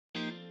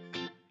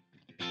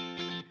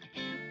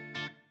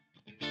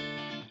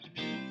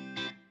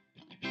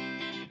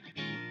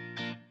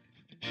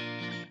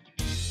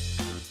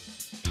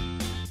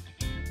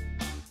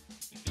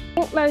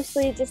think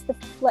mostly just the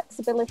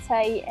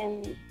flexibility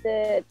and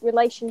the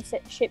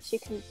relationships you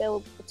can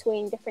build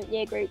between different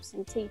year groups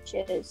and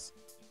teachers,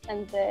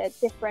 and the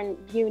different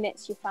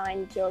units you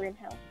find during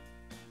health.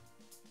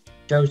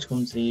 Chose to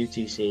come to the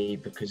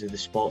UTC because of the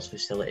sports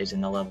facilities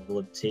and the level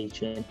of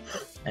teaching.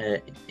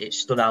 It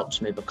stood out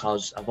to me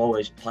because I've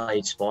always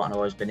played sport and I've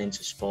always been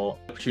into sport.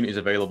 Opportunities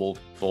available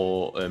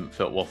for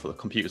the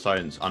computer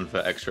science and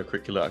for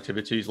extracurricular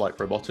activities like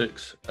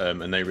robotics,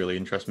 and they really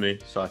interest me.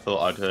 So I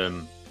thought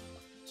I'd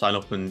sign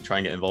up and try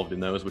and get involved in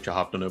those, which I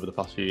have done over the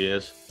past few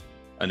years.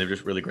 And they're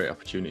just really great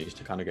opportunities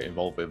to kind of get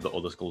involved with that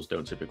other schools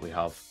don't typically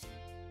have.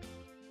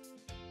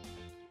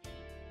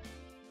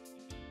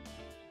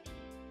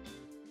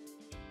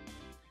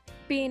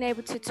 Being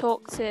able to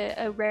talk to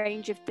a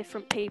range of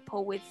different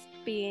people, with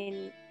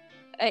being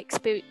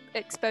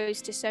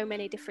exposed to so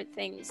many different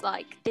things,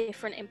 like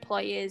different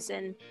employers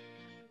and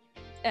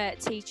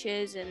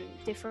teachers and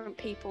different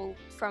people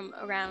from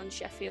around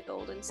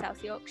Sheffield and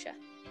South Yorkshire.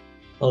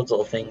 Loads of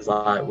little things,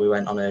 like we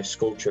went on a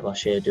school trip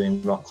last year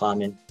doing rock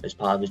climbing as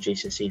part of the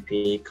GCSE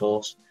PE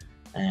course.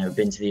 We've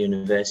been to the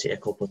university a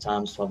couple of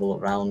times to have a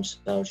look around.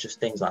 So it's just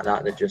things like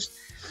that just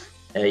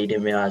you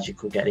didn't realise you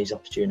could get these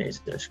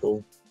opportunities at a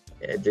school.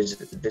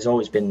 There's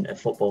always been a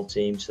football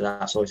team, so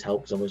that's always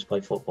helped because I've always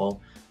played football.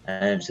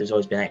 So there's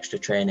always been extra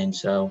training,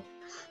 so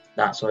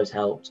that's always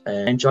helped. I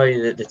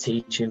enjoy the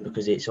teaching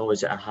because it's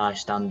always at a high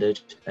standard,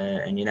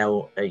 and you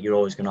know you're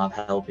always going to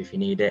have help if you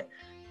need it.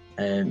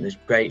 There's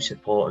great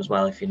support as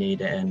well if you need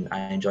it, and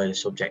I enjoy the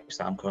subjects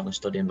that I'm currently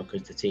studying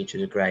because the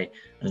teachers are great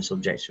and the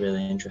subjects are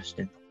really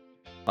interesting.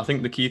 I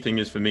think the key thing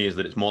is for me is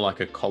that it's more like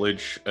a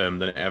college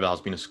than it ever has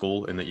been a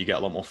school, in that you get a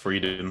lot more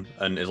freedom,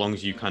 and as long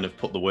as you kind of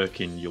put the work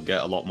in, you'll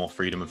get a lot more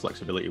freedom and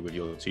flexibility with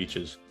your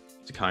teachers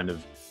to kind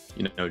of,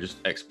 you know, just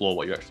explore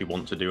what you actually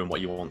want to do and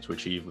what you want to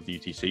achieve with the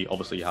UTC.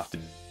 Obviously you have to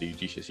do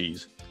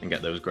GCSEs and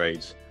get those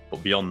grades,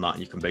 but beyond that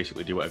you can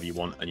basically do whatever you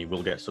want, and you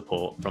will get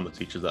support from the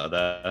teachers that are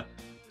there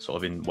sort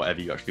of in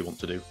whatever you actually want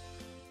to do.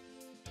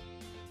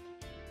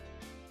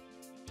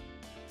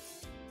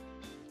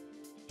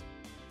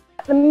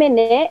 At the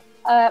minute,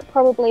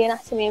 probably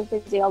anatomy and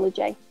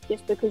physiology,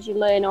 just because you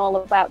learn all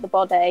about the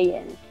body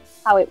and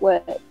how it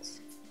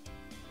works.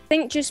 I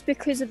think just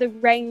because of the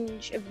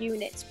range of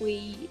units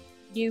we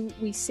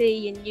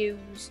see and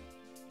use,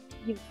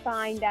 you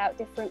find out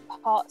different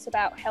parts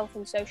about health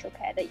and social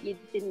care that you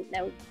didn't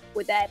know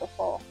were there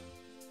before.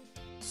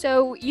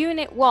 So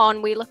Unit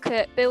 1, we look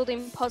at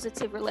building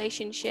positive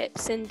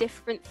relationships and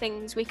different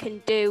things we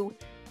can do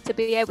to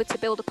be able to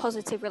build a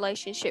positive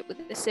relationship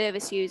with the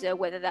service user,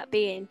 whether that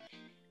being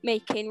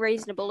making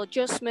reasonable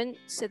adjustments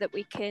so that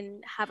we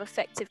can have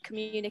effective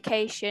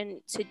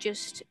communication, to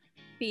just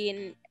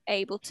being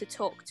able to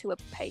talk to a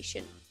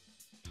patient.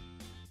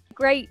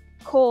 Great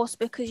course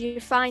because you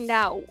find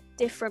out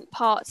different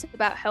parts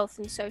about health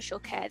and social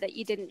care that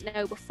you didn't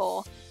know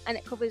before, and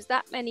it covers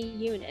that many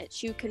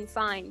units. You can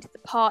find the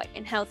part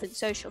in health and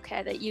social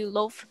care that you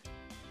love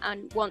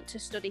and want to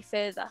study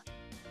further.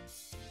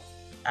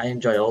 I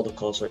enjoy all the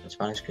coursework in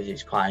Spanish because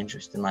it's quite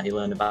interesting. Like, you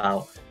learn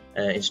about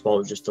in sport,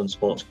 we've just done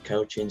sports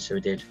coaching, so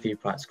we did a few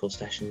practical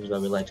sessions where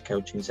we led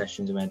coaching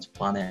sessions and we had to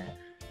plan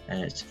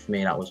it. For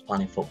me, that was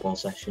planning football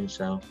sessions,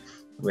 so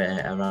I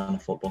ran a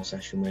football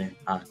session with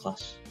our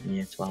class in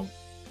year 12.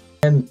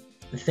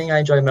 The thing I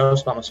enjoy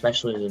most about my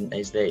specialism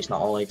is that it's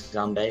not all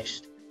exam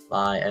based.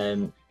 Like,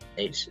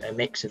 it's a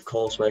mix of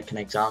coursework and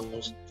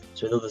exams.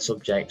 So with other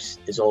subjects,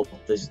 there's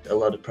a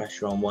lot of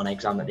pressure on one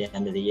exam at the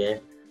end of the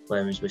year.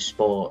 Whereas with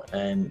sport,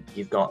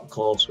 you've got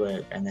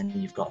coursework and then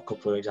you've got a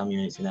couple of exam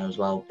units in there as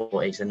well. But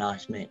it's a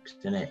nice mix,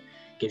 and it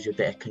gives you a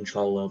bit of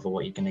control over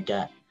what you're going to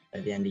get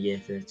at the end of year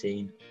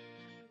 13.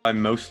 I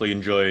mostly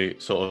enjoy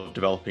sort of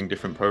developing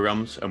different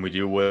programs, and we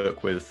have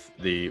worked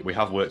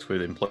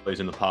with employees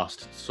in the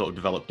past to sort of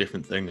develop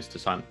different things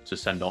to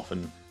send off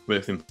and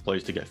work with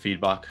employees to get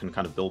feedback and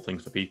kind of build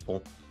things for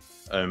people.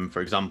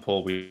 For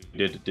example, we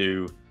did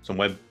do some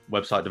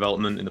website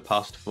development in the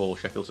past for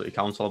Sheffield City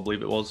Council, I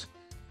believe it was.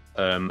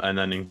 And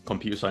then in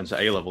computer science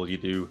at A-level, you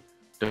do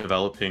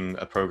developing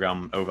a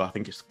program over, I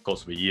think it's the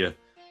course of a year,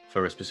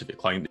 for a specific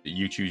client that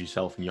you choose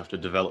yourself, and you have to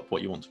develop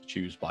what you want to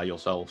choose by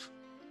yourself.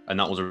 And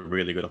that was a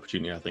really good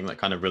opportunity, I think. That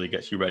kind of really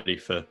gets you ready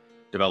for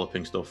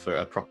developing stuff for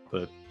a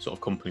proper sort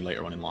of company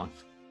later on in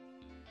life.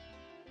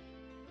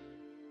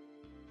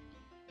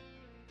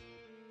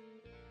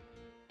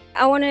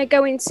 I want to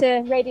go into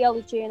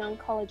radiology and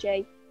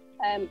oncology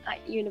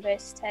at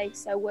university,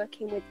 so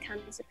working with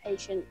cancer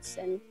patients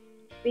and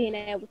being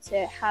able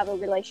to have a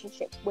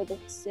relationship with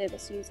a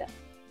service user.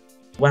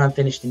 When I'm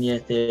finished in year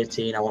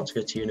 13, I want to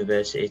go to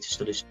university to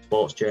study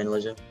sports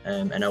journalism,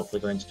 and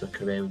hopefully go into a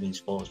career within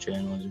sports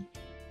journalism.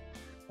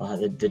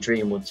 The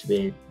dream would to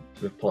be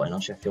reporting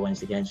on Sheffield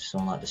Wednesday games for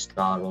someone like the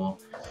Star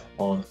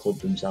or the club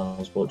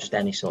themselves, but just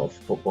any sort of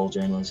football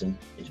journalism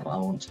is what I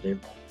want to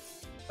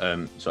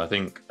do. So I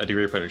think a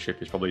degree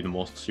apprenticeship is probably the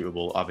most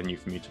suitable avenue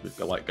for me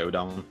to go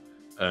down.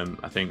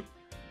 I think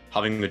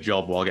having a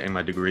job while getting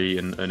my degree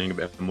and earning a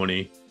bit of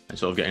money and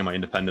sort of getting my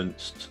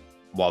independence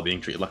while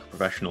being treated like a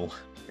professional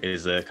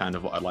is kind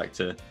of what I'd like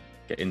to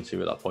get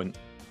into at that point.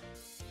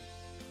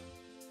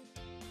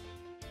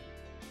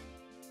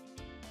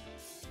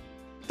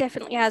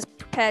 Definitely has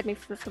prepared me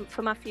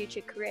for my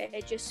future career,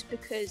 just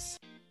because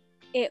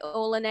it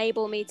will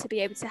enable me to be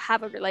able to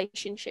have a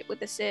relationship with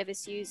the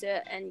service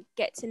user and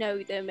get to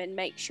know them and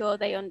make sure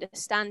they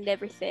understand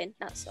everything,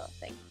 that sort of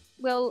thing.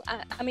 Well,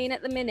 I mean,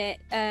 at the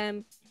minute,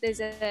 there's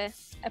a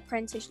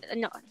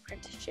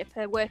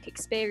work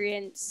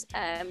experience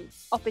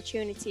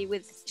opportunity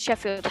with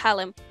Sheffield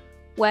Hallam,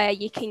 where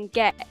you can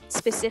get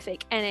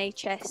specific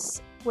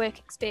NHS work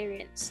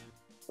experience,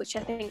 which I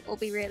think will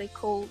be really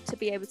cool to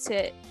be able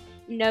to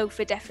know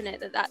for definite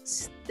that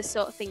that's the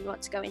sort of thing you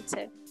want to go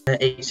into.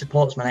 It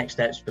supports my next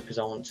steps because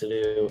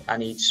I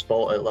need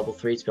sport at level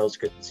 3 to be able to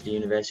go to the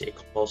university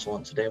course I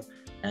want to do.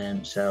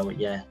 So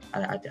yeah,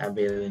 I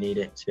really need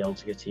it to be able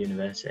to go to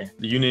university.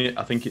 The unit,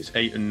 I think it's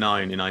 8 and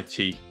 9 in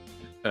IT.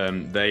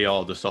 They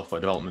are the software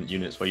development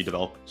units where you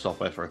develop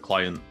software for a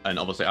client. And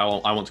obviously I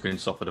want to go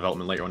into software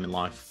development later on in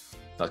life.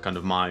 That's kind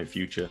of my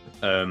future.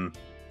 And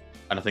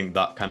I think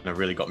that kind of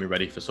really got me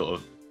ready for sort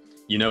of,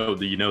 you know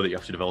that you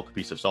have to develop a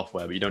piece of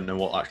software, but you don't know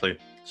what actually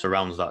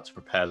surrounds that to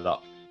prepare that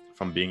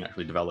from being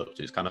actually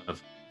developed. It's kind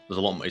of, it's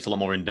a lot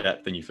more in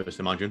depth than you first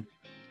imagine.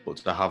 But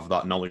to have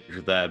that knowledge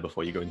there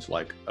before you go into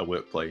like a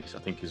workplace, I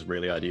think is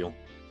really ideal.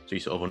 So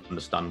you sort of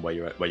understand where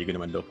you're going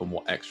to end up and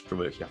what extra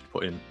work you have to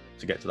put in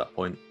to get to that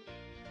point.